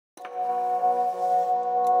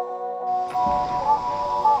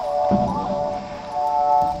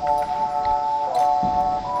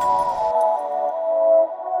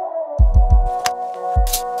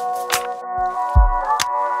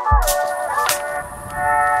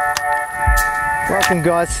Welcome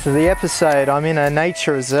guys to the episode. I'm in a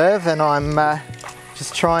nature reserve and I'm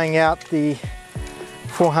just trying out the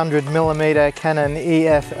 400mm Canon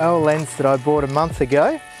EF-L lens that I bought a month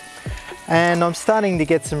ago, and I'm starting to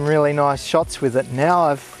get some really nice shots with it now.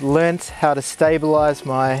 I've learnt how to stabilize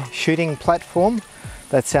my shooting platform.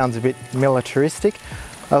 That sounds a bit militaristic.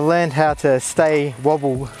 I've learned how to stay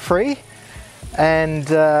wobble free,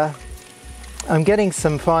 and I'm getting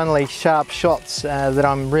some finally sharp shots that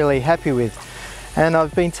I'm really happy with. And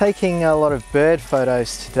I've been taking a lot of bird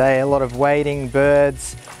photos today, a lot of wading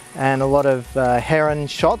birds and a lot of heron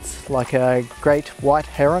shots, like a great white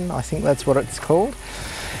heron, I think that's what it's called.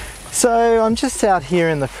 So I'm just out here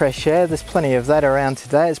in the fresh air. There's plenty of that around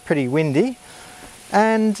today. It's pretty windy.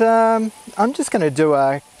 And I'm just going to do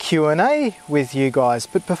a Q&A with you guys.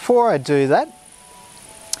 But before I do that,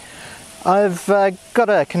 I've got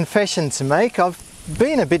a confession to make. I've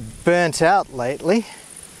been a bit burnt out lately.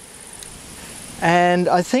 And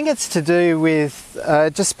I think it's to do with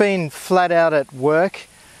just being flat out at work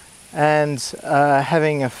and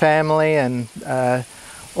having a family and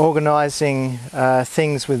organising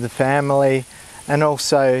things with the family, and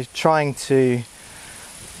also trying to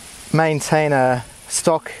maintain a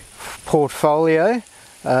stock portfolio,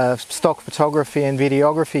 stock photography and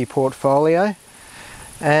videography portfolio,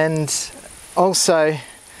 and also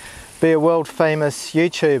be a world famous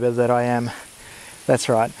YouTuber that I am. That's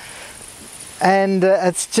right. And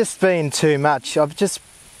it's just been too much. I've just,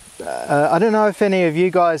 I don't know if any of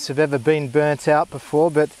you guys have ever been burnt out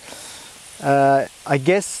before, but I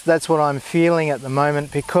guess that's what I'm feeling at the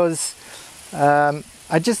moment, because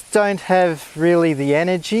I just don't have really the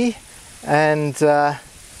energy and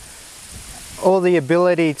or the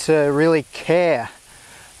ability to really care.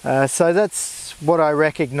 So that's what I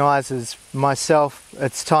recognise as myself.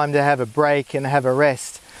 It's time to have a break and have a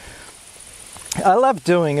rest. I love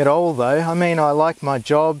doing it all though. I mean, I like my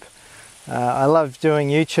job, I love doing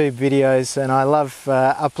YouTube videos, and I love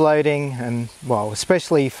uploading and, well,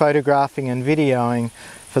 especially photographing and videoing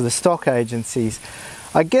for the stock agencies.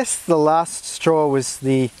 I guess the last straw was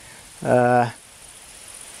the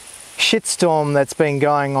shitstorm that's been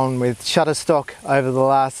going on with Shutterstock over the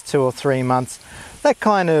last 2 or 3 months. That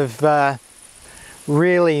kind of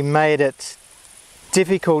really made it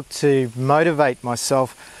difficult to motivate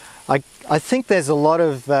myself. I think there's a lot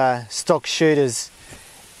of stock shooters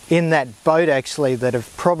in that boat actually that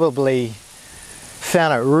have probably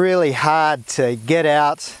found it really hard to get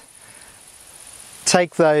out,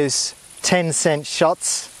 take those 10-cent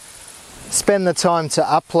shots, spend the time to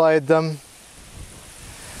upload them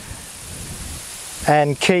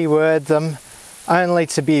and keyword them, only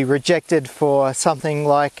to be rejected for something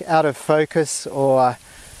like out of focus or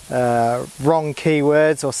wrong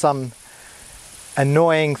keywords or some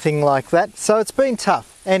annoying thing like that. So it's been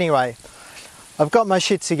tough. Anyway, I've got my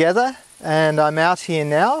shit together and I'm out here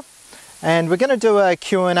now, and we're going to do a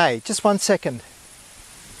Q&A. Just 1 second.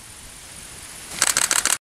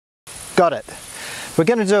 Got it. We're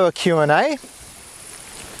going to do a Q&A.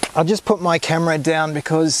 I'll just put my camera down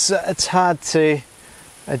because it's hard to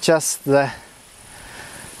adjust the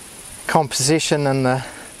composition and the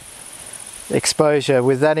exposure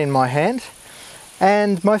with that in my hand.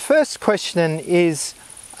 And my first question is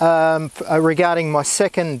regarding my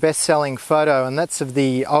second best-selling photo, and that's of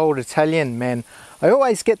the old Italian men. I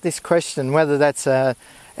always get this question, whether that's an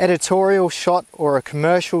editorial shot or a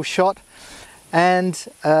commercial shot. And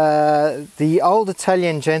the old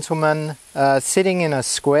Italian gentleman sitting in a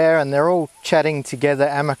square, and they're all chatting together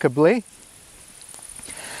amicably.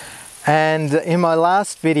 And in my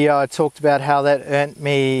last video I talked about how that earned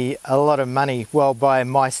me a lot of money, well, by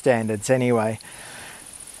my standards anyway.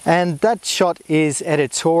 And that shot is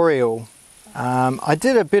editorial. I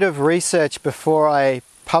did a bit of research before I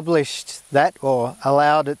published that or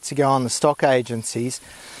allowed it to go on the stock agencies,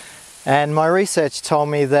 and my research told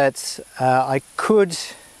me that I could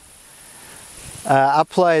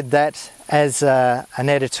upload that as an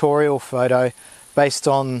editorial photo based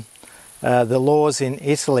on the laws in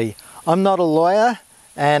Italy. I'm not a lawyer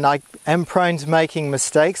and I am prone to making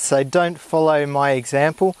mistakes, so don't follow my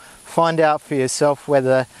example. Find out for yourself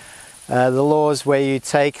whether the laws where you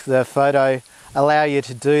take the photo allow you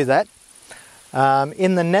to do that.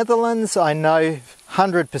 In the Netherlands, I know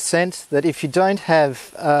 100% that if you don't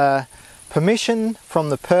have permission from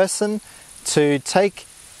the person to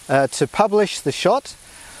publish the shot,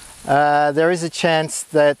 there is a chance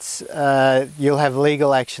that you'll have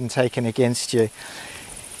legal action taken against you.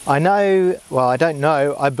 I know, well, I don't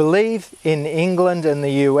know, I believe in England and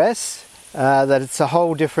the US that it's a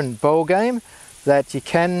whole different ballgame, that you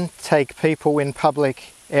can take people in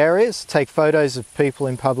public areas, take photos of people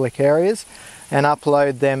in public areas, and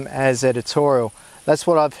upload them as editorial. That's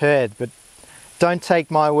what I've heard, but don't take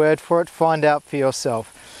my word for it, find out for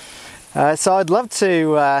yourself. So I'd love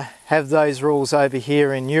to have those rules over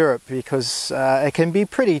here in Europe, because it can be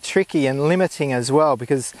pretty tricky and limiting as well,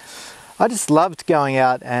 because I just loved going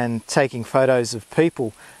out and taking photos of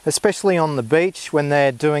people, especially on the beach when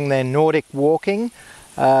they're doing their Nordic walking.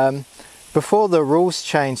 Before the rules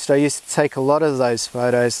changed, I used to take a lot of those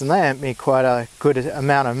photos, and they earned me quite a good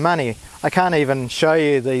amount of money. I can't even show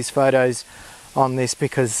you these photos on this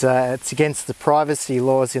because it's against the privacy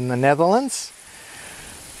laws in the Netherlands.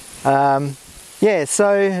 Yeah,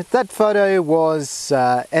 so that photo was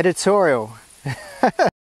editorial.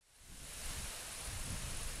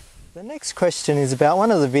 The next question is about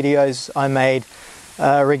one of the videos I made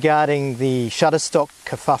regarding the Shutterstock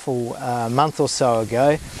kerfuffle a month or so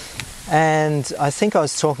ago, and I think I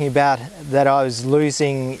was talking about that I was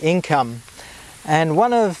losing income, and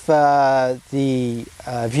one of the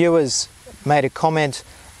viewers made a comment,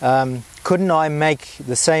 couldn't I make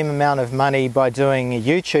the same amount of money by doing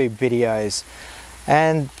YouTube videos?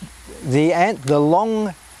 And the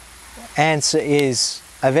long answer is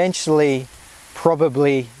eventually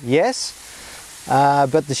probably yes,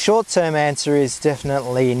 but the short-term answer is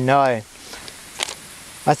definitely no.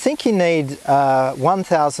 I think you need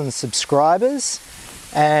 1,000 subscribers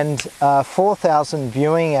and 4,000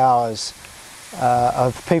 viewing hours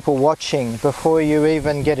of people watching before you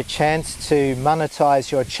even get a chance to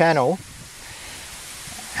monetize your channel,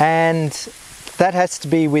 and that has to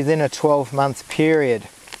be within a 12-month period.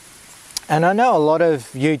 And I know a lot of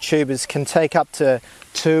YouTubers can take up to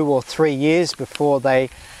 2 or 3 years before they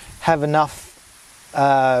have enough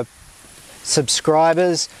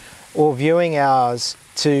subscribers or viewing hours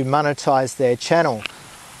to monetize their channel.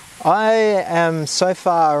 I am so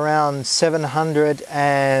far around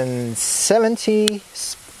 770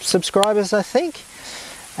 subscribers, I think,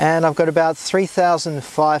 and I've got about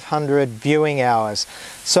 3,500 viewing hours.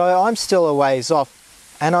 So I'm still a ways off,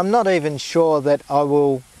 and I'm not even sure that I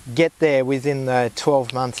will get there within the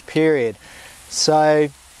 12-month period. So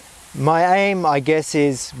my aim, I guess,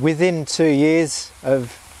 is within 2 years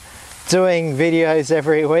of doing videos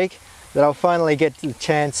every week that I'll finally get the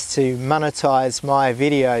chance to monetize my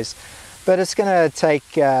videos. But it's going to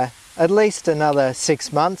take at least another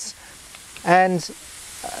 6 months, and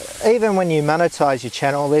even when you monetize your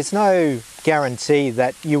channel, there's no guarantee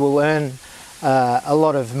that you will earn a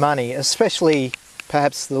lot of money, especially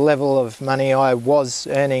perhaps the level of money I was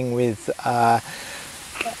earning with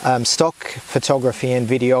stock photography and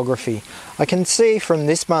videography. I can see from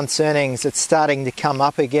this month's earnings it's starting to come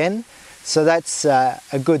up again, so that's a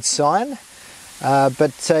good sign.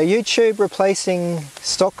 But YouTube replacing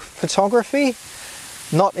stock photography?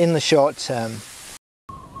 Not in the short term.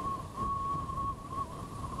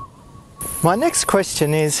 My next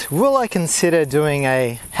question is, will I consider doing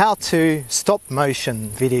a how-to stop motion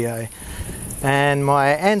video? And my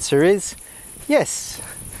answer is yes.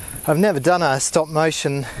 I've never done a stop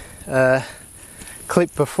motion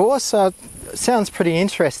clip before, so it sounds pretty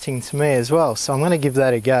interesting to me as well, so I'm going to give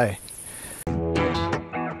that a go.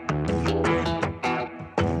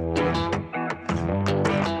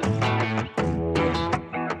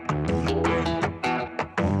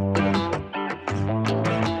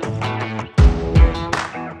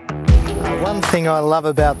 One thing I love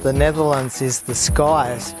about the Netherlands is the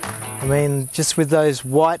skies. I mean, just with those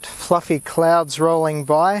white fluffy clouds rolling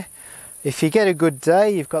by, if you get a good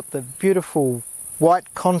day, you've got the beautiful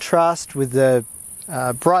white contrast with the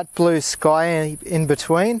bright blue sky in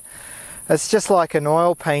between. It's just like an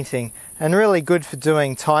oil painting, and really good for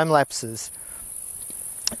doing time lapses.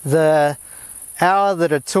 The hour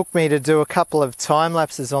that it took me to do a couple of time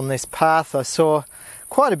lapses on this path, I saw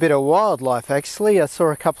quite a bit of wildlife actually. I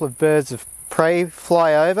saw a couple of birds of prey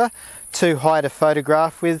fly over, too high to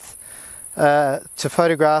photograph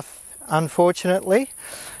unfortunately,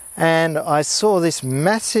 and I saw this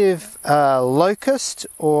massive locust,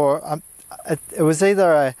 or it was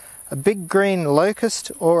either a big green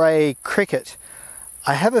locust or a cricket.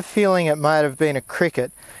 I have a feeling it might have been a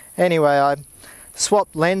cricket. Anyway, I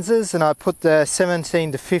swapped lenses and I put the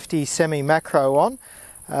 17 to 50 semi-macro on,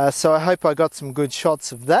 so I hope I got some good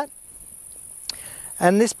shots of that.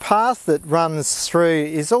 And this path that runs through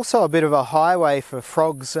is also a bit of a highway for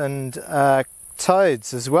frogs and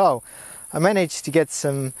toads as well. I managed to get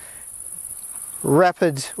some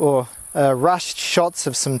rapid or rushed shots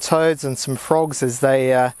of some toads and some frogs as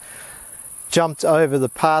they jumped over the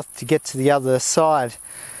path to get to the other side.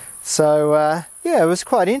 So yeah, it was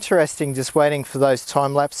quite interesting just waiting for those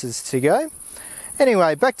time lapses to go.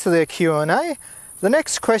 Anyway, back to the Q&A. The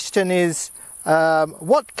next question is,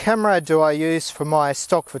 what camera do I use for my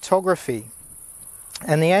stock photography?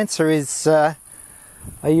 And the answer is I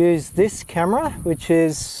use this camera, which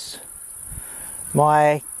is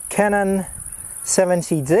my Canon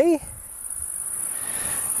 70D,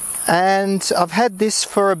 and I've had this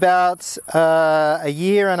for about a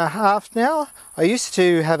year and a half now. I used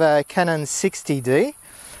to have a Canon 60D,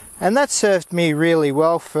 and that served me really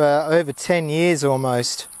well for over 10 years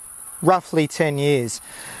almost, roughly 10 years.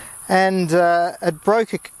 And it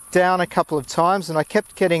broke down a couple of times and I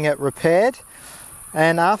kept getting it repaired.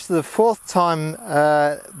 And after the fourth time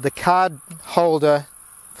the card holder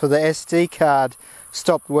for the SD card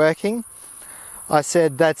stopped working, I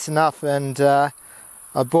said that's enough, and I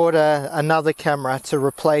bought another camera to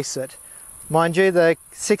replace it. Mind you, the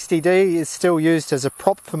 60D is still used as a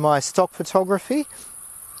prop for my stock photography,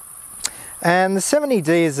 and the 70D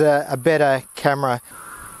is a better camera.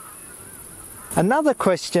 Another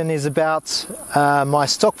question is about my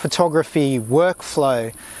stock photography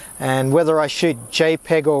workflow and whether I shoot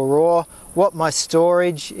JPEG or RAW, what my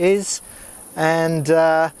storage is, and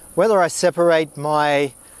whether I separate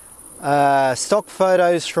my stock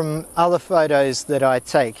photos from other photos that I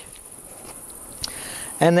take.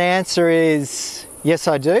 And the answer is yes,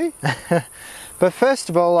 I do. But first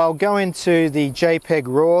of all, I'll go into the JPEG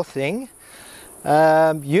RAW thing.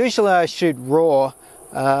 Usually I shoot RAW.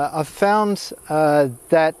 I've found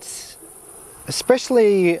that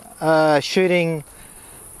especially shooting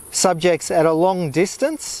subjects at a long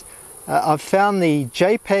distance, I've found the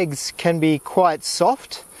JPEGs can be quite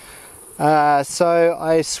soft. So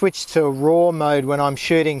I switch to RAW mode when I'm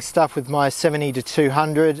shooting stuff with my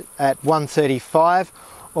 70-200 at 135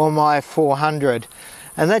 or my 400,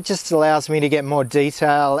 and that just allows me to get more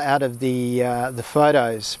detail out of the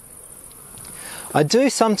photos. I do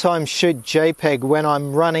sometimes shoot JPEG when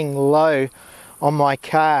I'm running low on my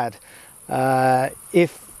card.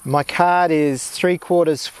 If my card is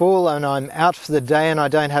 3/4 full and I'm out for the day and I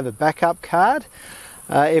don't have a backup card,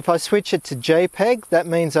 if I switch it to JPEG, that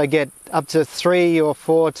means I get up to 3 or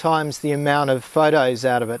 4 times the amount of photos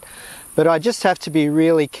out of it. But I just have to be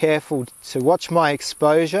really careful to watch my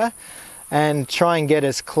exposure and try and get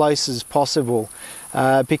as close as possible.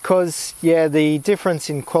 Because, yeah, the difference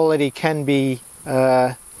in quality can be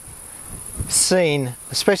seen,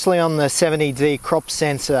 especially on the 70D crop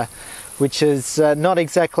sensor, which is not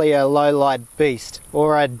exactly a low light beast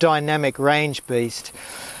or a dynamic range beast.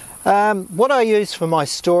 What I use for my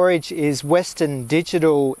storage is Western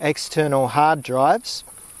Digital external hard drives.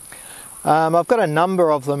 I've got a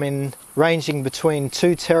number of them ranging between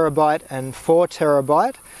 2 terabyte and 4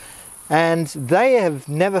 terabyte, and they have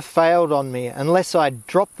never failed on me unless I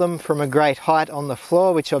drop them from a great height on the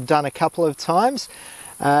floor, which I've done a couple of times.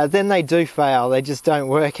 Then they do fail, they just don't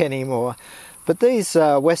work anymore. But these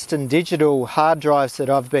Western Digital hard drives that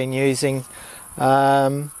I've been using,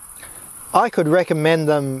 I could recommend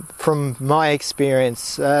them from my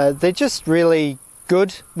experience. They're just really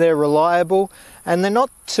good, they're reliable, and they're not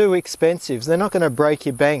too expensive. They're not going to break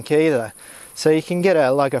your bank either. So you can get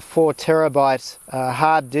like a 4 terabyte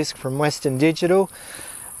hard disk from Western Digital,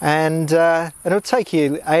 and it'll take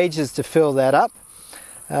you ages to fill that up.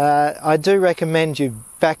 I do recommend you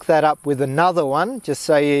back that up with another one, just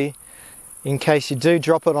so you, in case you do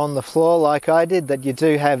drop it on the floor like I did, that you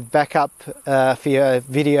do have backup for your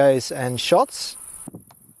videos and shots.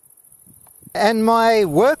 And my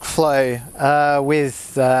workflow with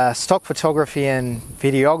stock photography and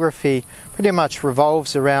videography pretty much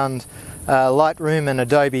revolves around Lightroom and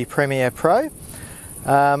Adobe Premiere Pro.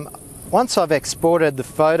 Once I've exported the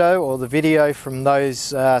photo or the video from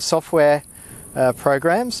those software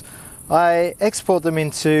programs, I export them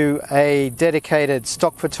into a dedicated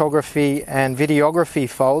stock photography and videography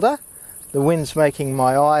folder. The wind's making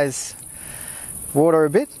my eyes water a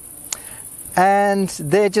bit. And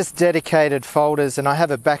they're just dedicated folders, and I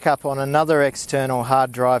have a backup on another external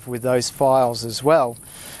hard drive with those files as well.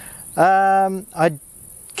 I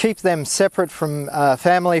keep them separate from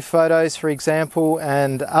family photos, for example,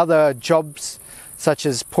 and other jobs such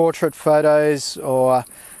as portrait photos or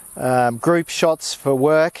group shots for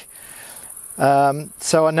work.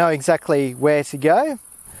 So I know exactly where to go.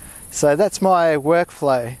 So that's my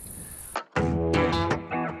workflow.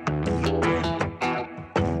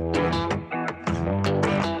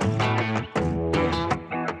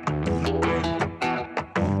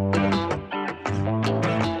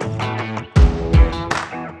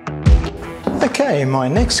 Okay, my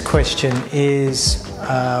next question is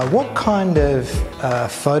what kind of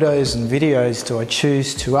photos and videos do I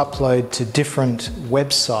choose to upload to different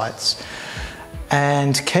websites?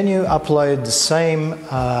 And can you upload the same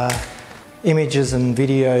images and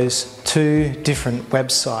videos two different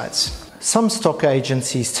websites. Some stock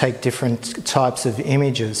agencies take different types of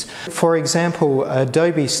images. For example,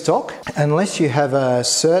 Adobe Stock, unless you have a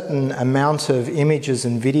certain amount of images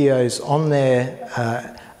and videos on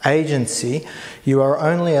their agency, you are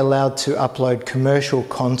only allowed to upload commercial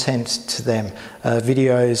content to them,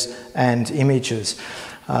 videos and images.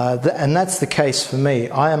 And that's the case for me.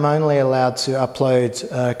 I am only allowed to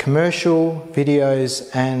upload commercial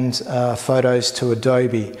videos and photos to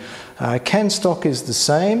Adobe. CanStock is the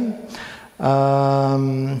same.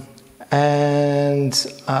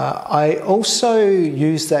 I also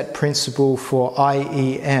use that principle for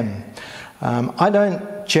IEM. I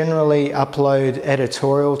don't generally upload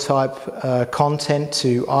editorial type content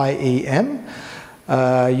to IEM.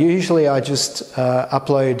 Usually I just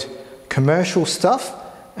upload commercial stuff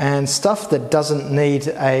and stuff that doesn't need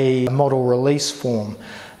a model release form.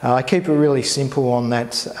 I keep it really simple on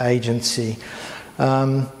that agency.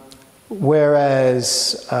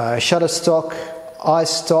 Whereas Shutterstock,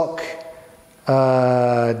 iStock,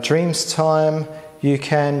 Dreamstime, you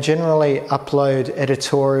can generally upload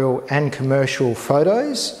editorial and commercial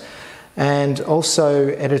photos, and also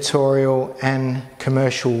editorial and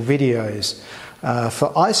commercial videos. For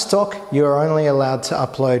iStock, you're only allowed to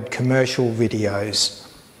upload commercial videos.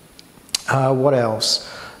 What else?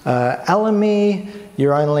 Alamy,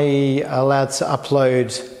 you're only allowed to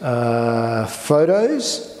upload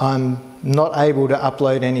photos. I'm not able to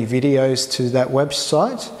upload any videos to that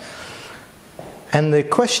website. And the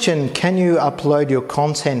question, can you upload your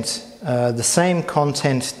content, the same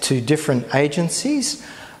content, to different agencies?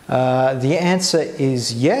 The answer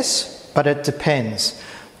is yes, but it depends.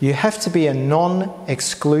 You have to be a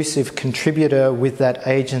non-exclusive contributor with that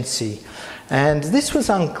agency. And this was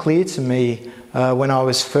unclear to me when I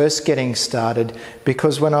was first getting started,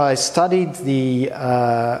 because when I studied the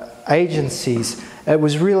agencies, it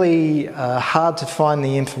was really hard to find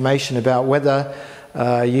the information about whether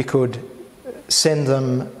you could send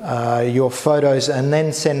them your photos and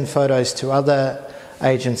then send photos to other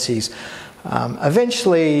agencies.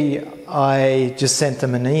 Eventually, I just sent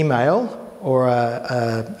them an email or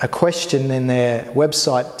a question in their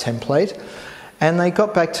website template, and they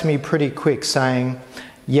got back to me pretty quick saying,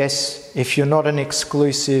 yes, if you're not an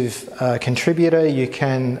exclusive contributor, you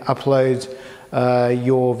can upload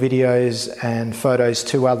your videos and photos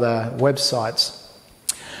to other websites.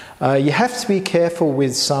 You have to be careful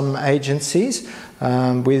with some agencies.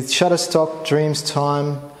 With Shutterstock,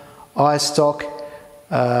 Dreamstime, iStock,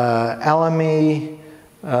 Alamy,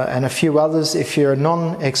 and a few others, if you're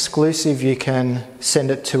non-exclusive, you can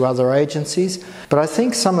send it to other agencies. But I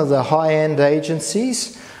think some of the high-end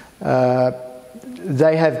agencies,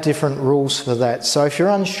 they have different rules for that. So if you're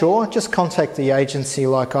unsure, just contact the agency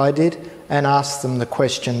like I did and ask them the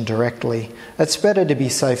question directly. It's better to be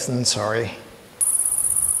safe than sorry.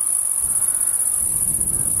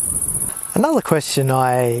 Another question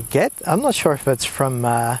I get, I'm not sure if it's from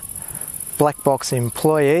Blackbox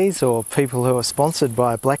employees or people who are sponsored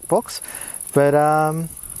by Blackbox, but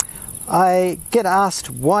I get asked,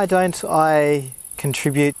 why don't I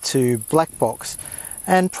contribute to Blackbox?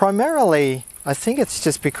 And primarily, I think it's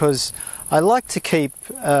just because I like to keep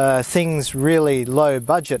things really low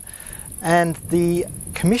budget, and the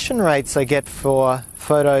commission rates I get for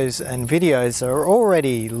photos and videos are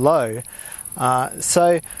already low.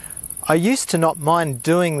 So I used to not mind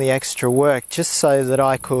doing the extra work just so that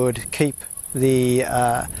I could keep the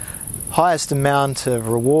highest amount of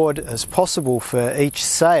reward as possible for each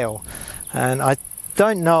sale. And I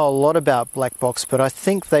don't know a lot about Blackbox, but I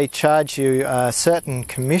think they charge you a certain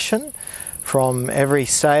commission from every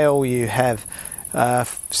sale you have,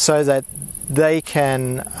 so that they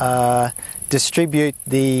can distribute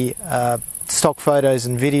the stock photos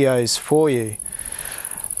and videos for you.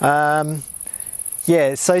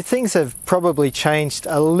 Yeah, so things have probably changed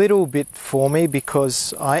a little bit for me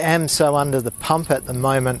because I am so under the pump at the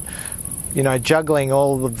moment, you know, juggling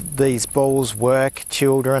all of these balls, work,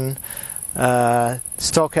 children,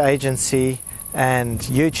 stock agency and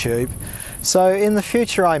YouTube. So in the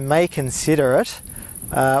future I may consider it.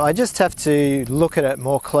 I just have to look at it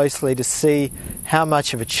more closely to see how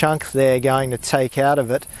much of a chunk they're going to take out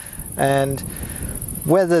of it, and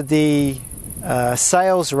whether the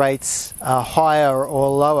sales rates are higher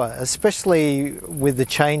or lower, especially with the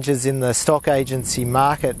changes in the stock agency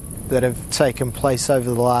market that have taken place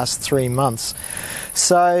over the last 3 months.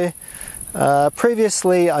 So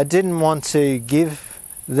previously I didn't want to give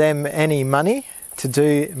them any money to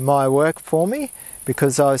do my work for me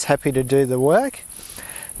because I was happy to do the work.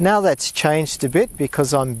 Now that's changed a bit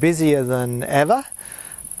because I'm busier than ever.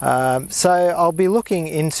 So I'll be looking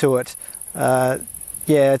into it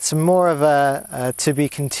yeah, it's more of a to be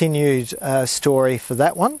continued story for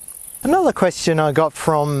that one. Another question I got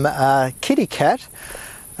from Kitty Cat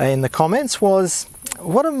in the comments was,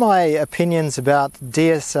 what are my opinions about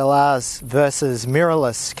DSLRs versus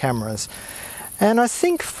mirrorless cameras? And I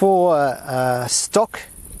think for stock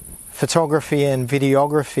photography and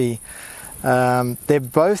videography, they're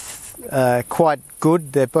both quite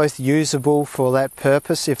good. They're both usable for that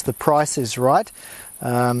purpose if the price is right.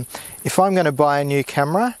 If I'm going to buy a new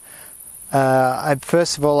camera,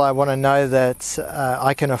 first of all I want to know that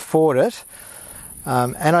I can afford it,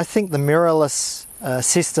 and I think the mirrorless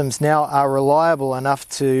systems now are reliable enough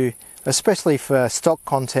to, especially for stock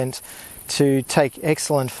content, to take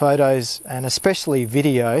excellent photos and especially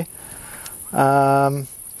video.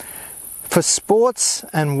 For sports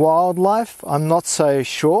and wildlife, I'm not so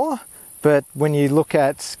sure, but when you look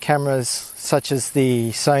at cameras such as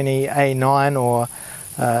the Sony A9 or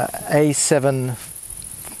A7R,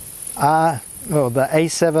 or the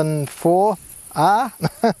A7 IV-R,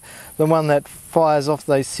 the one that fires off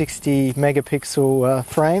those 60 megapixel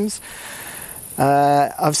frames,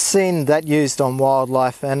 I've seen that used on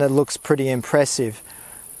wildlife and it looks pretty impressive.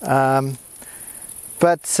 Yeah,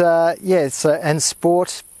 so, and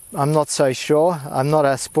sport, I'm not so sure. I'm not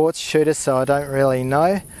a sports shooter, so I don't really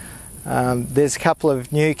know. There's a couple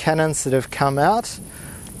of new Canons that have come out.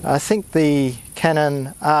 I think the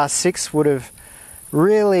Canon R6 would have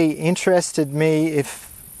really interested me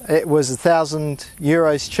if it was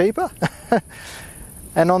 €1,000 cheaper.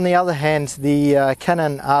 And on the other hand, the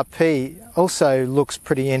Canon RP also looks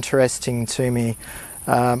pretty interesting to me.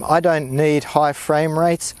 I don't need high frame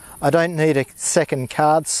rates. I don't need a second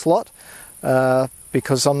card slot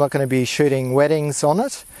because I'm not going to be shooting weddings on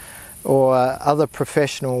it or other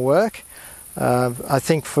professional work. I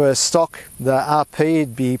think for stock, the RP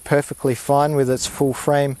would be perfectly fine with its full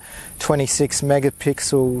frame 26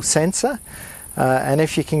 megapixel sensor. And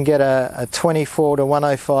if you can get a 24 to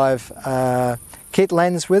 105 kit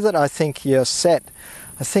lens with it, I think you're set.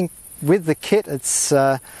 I think with the kit it's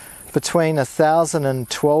between 1,000 and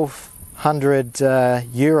 1,200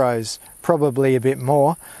 euros, probably a bit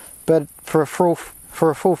more. But for a full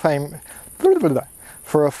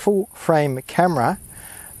frame camera,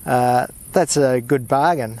 that's a good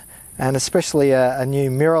bargain, and especially a new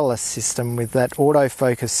mirrorless system with that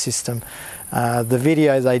autofocus system. The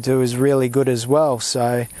video they do is really good as well.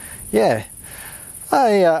 So yeah,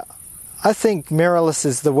 I think mirrorless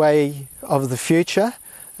is the way of the future,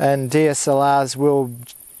 and DSLRs will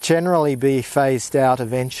generally be phased out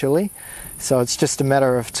eventually, so it's just a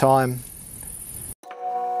matter of time.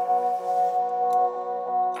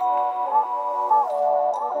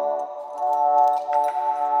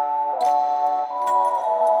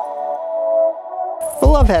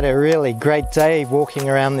 Well, I've had a really great day walking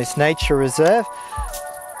around this nature reserve.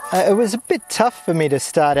 It was a bit tough for me to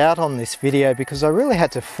start out on this video because I really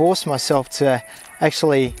had to force myself to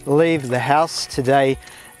actually leave the house today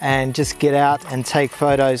and just get out and take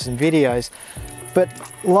photos and videos. But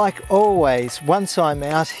like always, once I'm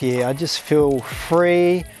out here, I just feel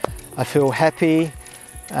free, I feel happy,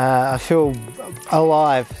 I feel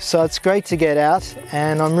alive. So it's great to get out,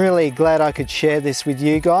 and I'm really glad I could share this with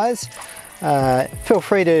you guys. Feel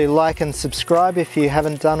free to like and subscribe if you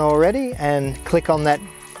haven't done already, and click on that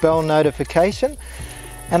bell notification.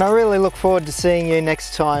 And I really look forward to seeing you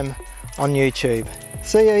next time on YouTube.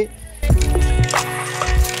 See you!